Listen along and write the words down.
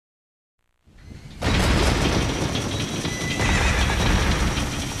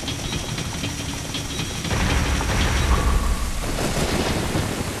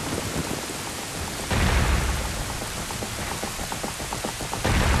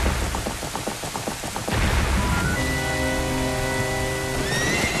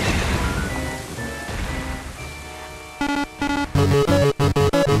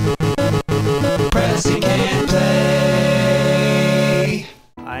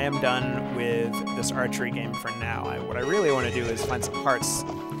am done with this archery game for now. What I really want to do is find some hearts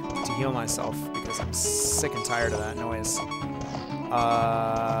to heal myself because I'm sick and tired of that noise.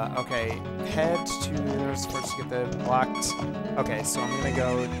 Okay, head to first to get the blocked. Okay, so I'm gonna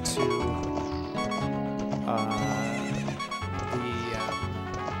go to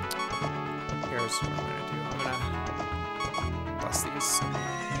here's what I'm gonna do. I'm gonna bust these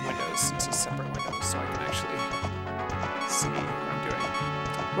windows into separate windows so I can actually see what I'm doing.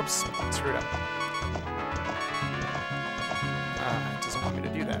 Whoops, screwed up. It doesn't want me to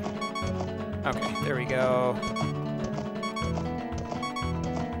do that. Okay, there we go.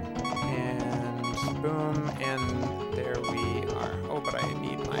 Boom, and there we are. Oh, but I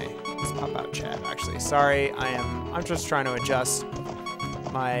need my pop-out chat, actually. Sorry, I'm just trying to adjust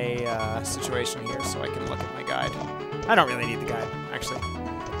my situation here so I can look at my guide. I don't really need the guide, actually,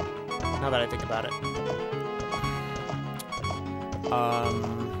 now that I think about it.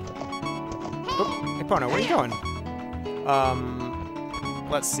 Oh, Epona, where are you going?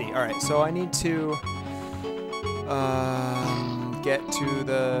 Let's see. All right, so I need to get to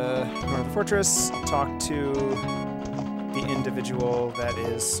the North Fortress, talk to the individual that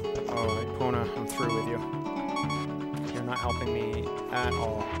is... Oh, Epona, I'm through with you. You're not helping me at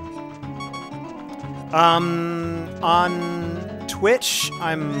all. On Twitch,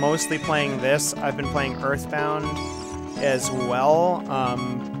 I'm mostly playing this. I've been playing Earthbound as well,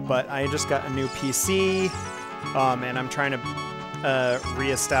 but I just got a new PC, and I'm trying to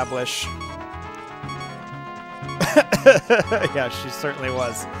reestablish... Yeah, she certainly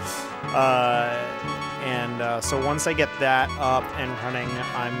was. So once I get that up and running,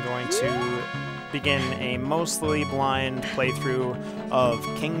 I'm going to begin a mostly blind playthrough of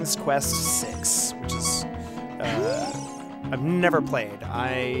King's Quest VI, which is I've never played.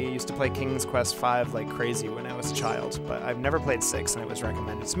 I used to play King's Quest V like crazy when I was a child, but I've never played 6, and it was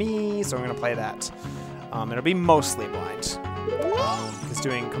recommended to me, so I'm going to play that. It'll be mostly blind, because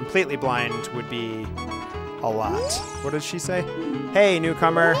doing completely blind would be a lot. What did she say? Hey,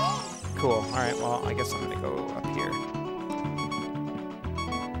 newcomer. Cool. All right, well, I guess I'm going to go up here.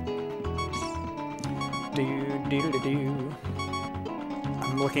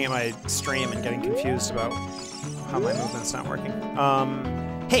 I'm looking at my stream and getting confused about how my movement's not working.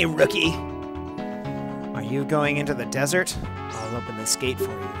 Hey, rookie. Are you going into the desert? I'll open this gate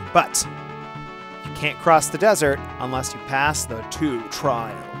for you. But you can't cross the desert unless you pass the 2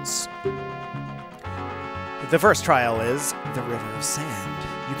 trials. The first trial is the River of Sand.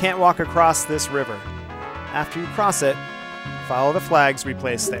 You can't walk across this river. After you cross it, follow the flags we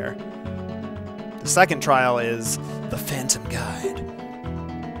place there. The second trial is the Phantom Guide.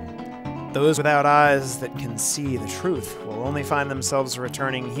 Those without eyes that can see the truth will only find themselves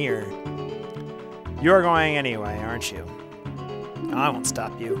returning here. You're going anyway, aren't you? I won't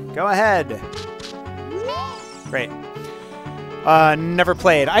stop you. Go ahead. Great. Never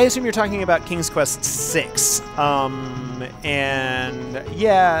played. I assume you're talking about King's Quest VI. And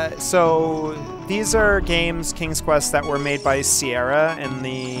yeah, so these are games, King's Quest, that were made by Sierra in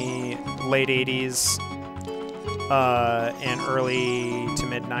the late 80s and early to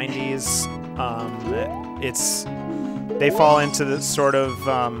mid 90s. They fall into the sort of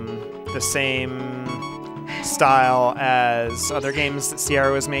the same style as other games that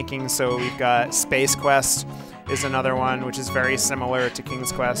Sierra was making. So we've got Space Quest is another one, which is very similar to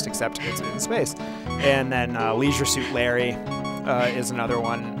King's Quest, except it's in space. And then Leisure Suit Larry is another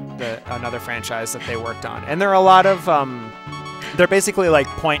one, another franchise that they worked on. And there are a lot of, they're basically like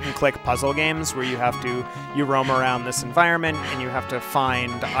point-and-click puzzle games where you roam around this environment and you have to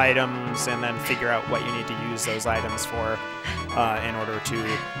find items and then figure out what you need to use those items for in order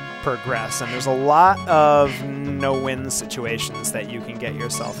to progress. And there's a lot of no-win situations that you can get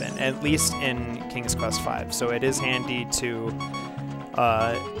yourself in, at least in King's Quest V. So it is handy to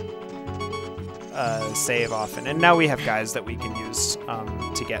save often. And now we have guides that we can use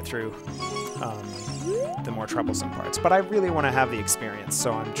to get through the more troublesome parts. But I really want to have the experience,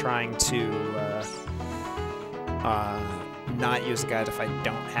 so I'm trying to not use a guide if I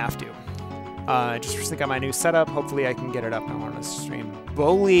don't have to. I just recently got my new setup. Hopefully I can get it up on the stream.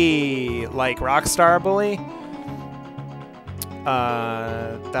 Bully! Like Rockstar Bully?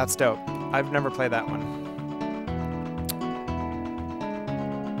 That's dope. I've never played that one.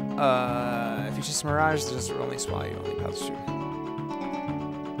 If you choose Mirage, the desert will only swallow you, only paths through.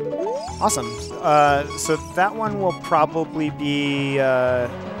 Awesome. So that one will probably be...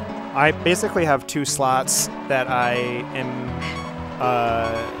 I basically have 2 slots that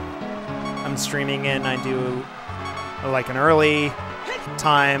I'm streaming in. I do like an early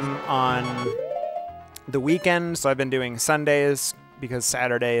time on the weekend, so I've been doing Sundays because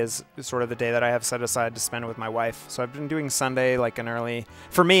Saturday is sort of the day that I have set aside to spend with my wife. So I've been doing Sunday like an early.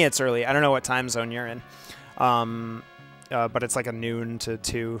 For me, it's early. I don't know what time zone you're in, but it's like a noon to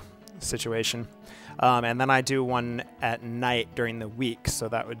 2 situation. And then I do one at night during the week. So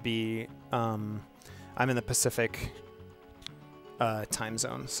that would be I'm in the Pacific time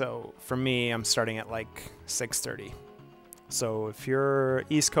zone. So for me, I'm starting at like 6:30. So if you're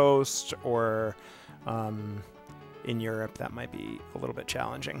East Coast or in Europe, that might be a little bit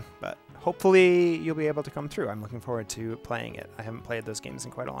challenging, but hopefully you'll be able to come through. I'm looking forward to playing it. I haven't played those games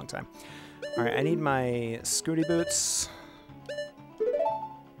in quite a long time. All right, I need my Scooty boots.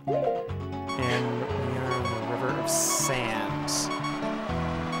 And we are in the River of Sand.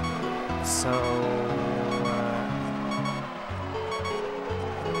 So,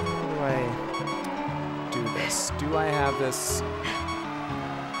 how do I do this? Do I have this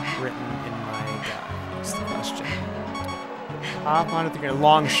written in my guide? That's the question. Hop onto the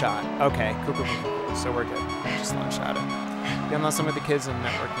long shot. Okay, cool. So we're good. I just long shot it. Unless I'm with the kids and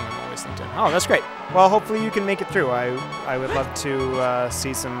networking, I'm always linked in. Oh, that's great. Well, hopefully you can make it through. I would love to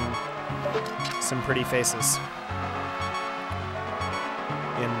see some pretty faces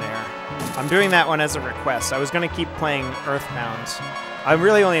in there. I'm doing that one as a request. I was going to keep playing Earthbound. I'm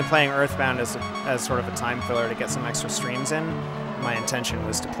really only playing Earthbound as sort of a time filler to get some extra streams in. My intention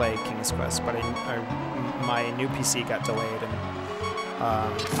was to play King's Quest, but my new PC got delayed, and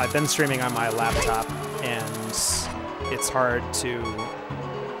I've been streaming on my laptop, and it's hard to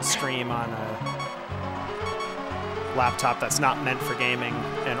stream on a laptop that's not meant for gaming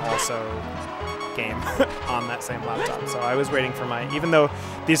and also game on that same laptop. So I was waiting for even though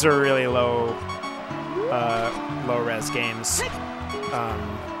these are really low res games,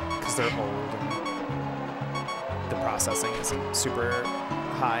 because they're old and the processing isn't super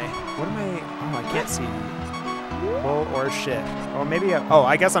high. What am I? Oh, I can't see. Bull or shit. Oh, maybe.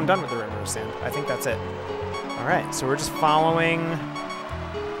 I guess I'm done with the River of Sand. I think that's it. All right, so we're just following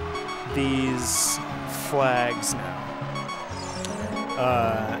these flags now.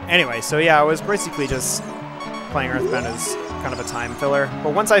 Anyway, so yeah, I was basically just playing Earthbound as kind of a time filler.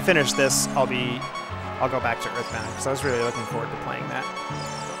 But once I finish this, I'll go back to Earthbound because I was really looking forward to playing that.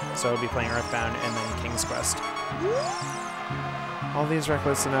 So I'll be playing Earthbound and then King's Quest. All these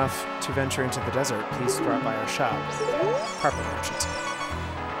reckless enough to venture into the desert, please drop by our shop. Carpet Merchant.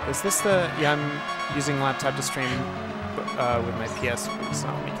 Is this the... Yeah, I'm using laptop to stream with my PS. It's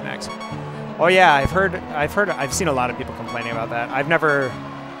not let me connect. Oh yeah, I've seen a lot of people complaining about that. I've never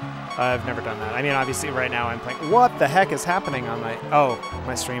done that. I mean, obviously right now I'm playing... What the heck is happening on my... Oh,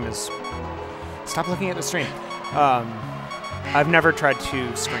 my stream is... Stop looking at the stream. I've never tried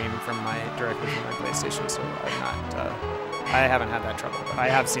to stream directly from my PlayStation, so I'm not... I haven't had that trouble, but I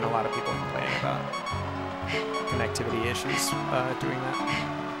have seen a lot of people complaining about connectivity issues doing that.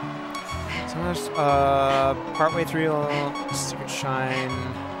 So I'm just partway through Secret Shine.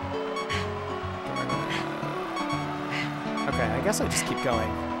 Okay, I guess I just keep going.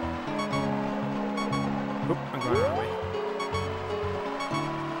 Oop, I'm going the wrong way.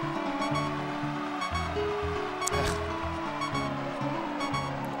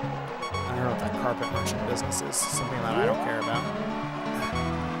 I don't know what that carpet merchant business is. Something that I don't care about.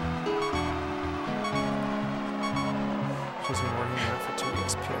 She's been working on it for 2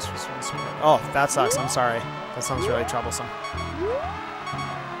 weeks. PS was released. Oh, that sucks. I'm sorry. That sounds really troublesome.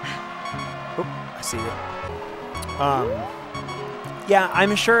 Oop, I see you. Yeah,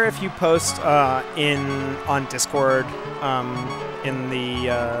 I'm sure if you post on Discord in the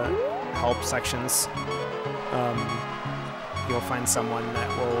help sections, you'll find someone that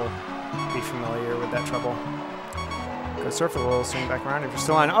will be familiar with that trouble. Go surf a little, swing back around if you're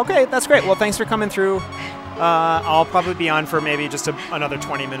still on. Okay, that's great. Well, thanks for coming through. I'll probably be on for maybe just another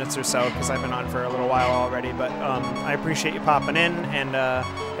 20 minutes or so because I've been on for a little while already. But I appreciate you popping in, and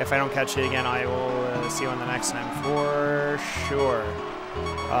if I don't catch you again, I will see you on the next time for sure.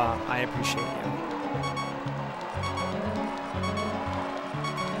 I appreciate you.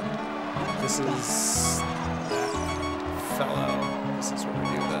 This is that fellow. This is where we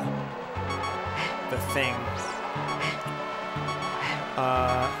do the thing.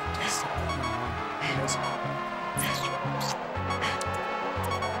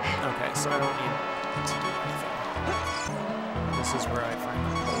 Okay, so I don't need to do anything. This is where I find the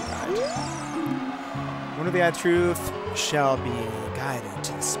whole guide. One of the odd truth shall be guided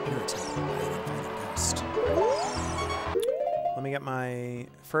to the spirit of the inviting ghost. Let me get my...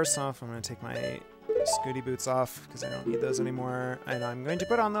 First off, I'm going to take my Scooty boots off because I don't need those anymore. And I'm going to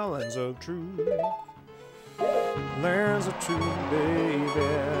put on the Lens of Truth. Lens of Truth, baby.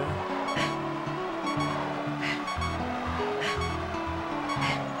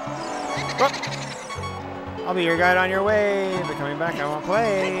 I'll be your guide on your way. But coming back, I won't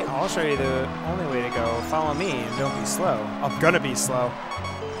play. I'll show you the only way to go. Follow me and don't be slow. I'm gonna be slow.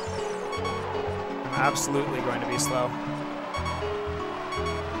 I'm absolutely going to be slow.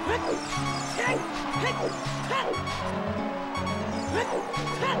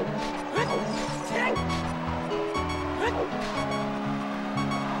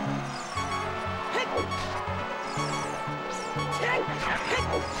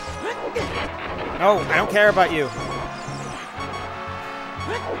 No, I don't care about you.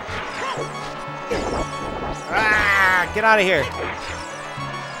 Ah, get out of here.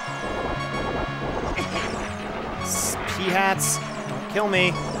 Pea-hats, don't kill me.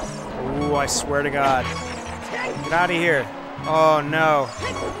 Ooh, I swear to God. Get out of here. Oh, no.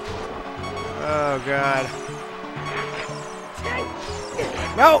 Oh, God.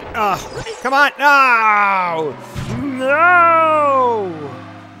 No! Oh, come on! No! No!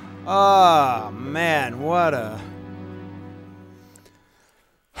 Oh, man, what a...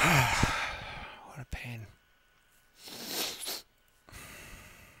 what a pain.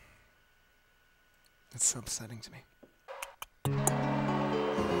 It's so upsetting to me.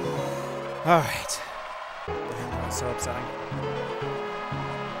 All right. That's so upsetting.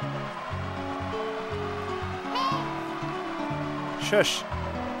 Shush.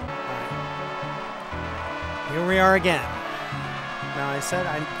 Here we are again. Now I said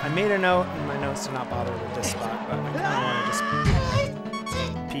I made a note in my notes to not bother with this spot, but I kind of want to just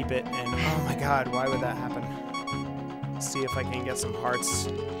peep it and oh my God, why would that happen? Let's see if I can get some hearts.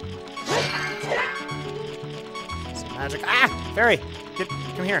 Some magic. Ah! Fairy!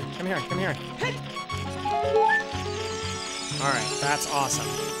 Come here, come here, come here. Alright, that's awesome.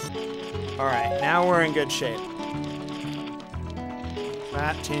 Alright, now we're in good shape.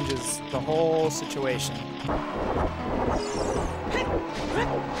 That changes the whole situation.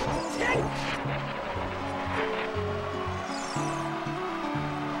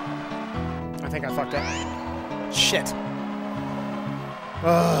 I think I fucked up. Shit.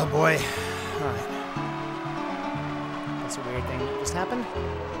 Oh boy. Alright. That's a weird thing that just happened.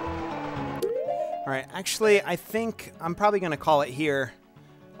 Alright, actually, I think I'm probably going to call it here.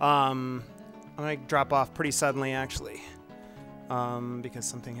 I'm going to drop off pretty suddenly, actually. Because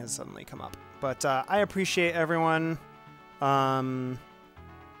something has suddenly come up. But I appreciate everyone hanging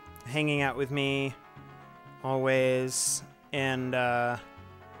out with me always. And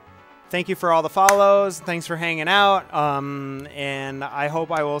thank you for all the follows. Thanks for hanging out. And I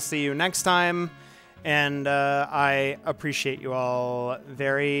hope I will see you next time. And I appreciate you all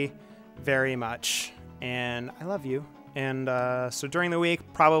very, very much. And I love you. And so during the week,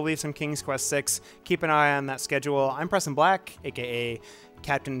 probably some King's Quest 6. Keep an eye on that schedule. I'm Preston Black, aka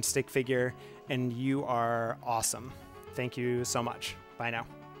CaptStickFigure, and you are awesome. Thank you so much. Bye now.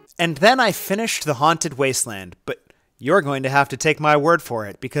 And then I finished the Haunted Wasteland, but you're going to have to take my word for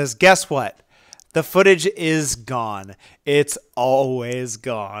it, because guess what? The footage is gone. It's always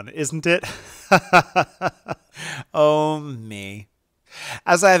gone, isn't it? Oh, me.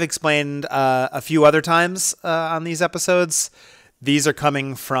 As I have explained a few other times on these episodes, these are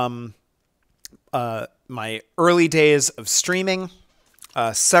coming from my early days of streaming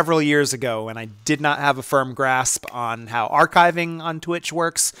several years ago when I did not have a firm grasp on how archiving on Twitch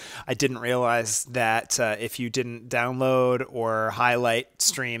works. I didn't realize that if you didn't download or highlight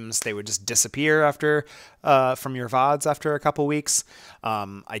streams, they would just disappear after from your VODs after a couple weeks.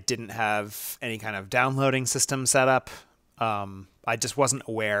 I didn't have any kind of downloading system set up. I just wasn't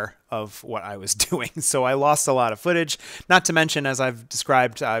aware of what I was doing, so I lost a lot of footage. Not to mention, as I've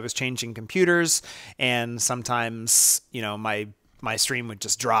described, I was changing computers, and sometimes, you know, my stream would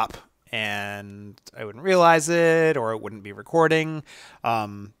just drop, and I wouldn't realize it, or it wouldn't be recording.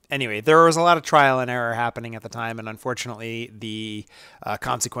 Anyway, there was a lot of trial and error happening at the time, and unfortunately, the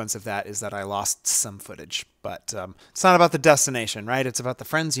consequence of that is that I lost some footage. But it's not about the destination, right? It's about the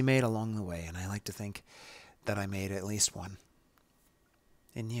friends you made along the way, and I like to think that I made at least one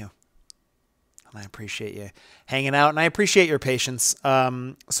in you. And I appreciate you hanging out, and I appreciate your patience.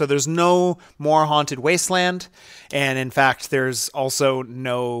 So there's no more Haunted Wasteland, and in fact, there's also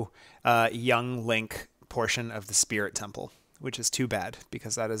no young Link portion of the Spirit Temple, which is too bad,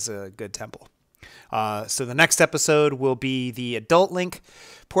 because that is a good temple. So the next episode will be the adult Link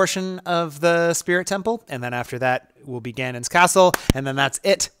portion of the Spirit Temple, and then after that will be Ganon's Castle, and then that's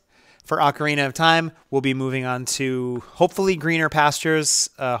it. For Ocarina of Time, we'll be moving on to hopefully greener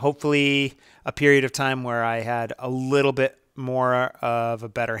pastures, hopefully a period of time where I had a little bit more of a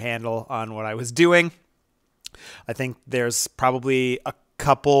better handle on what I was doing. I think there's probably a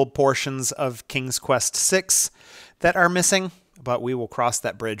couple portions of King's Quest 6 that are missing, but we will cross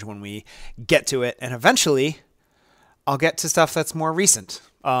that bridge when we get to it. And eventually, I'll get to stuff that's more recent.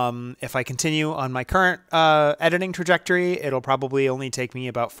 If I continue on my current editing trajectory, it'll probably only take me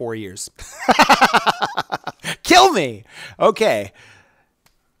about 4 years. Kill me! Okay.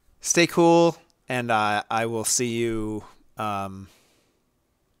 Stay cool, and I will see you...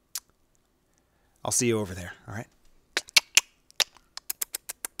 I'll see you over there, all right?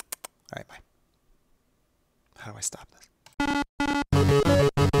 All right, bye. How do I stop this?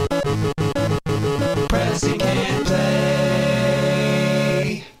 Pressing and play.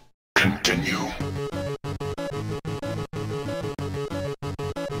 Continue.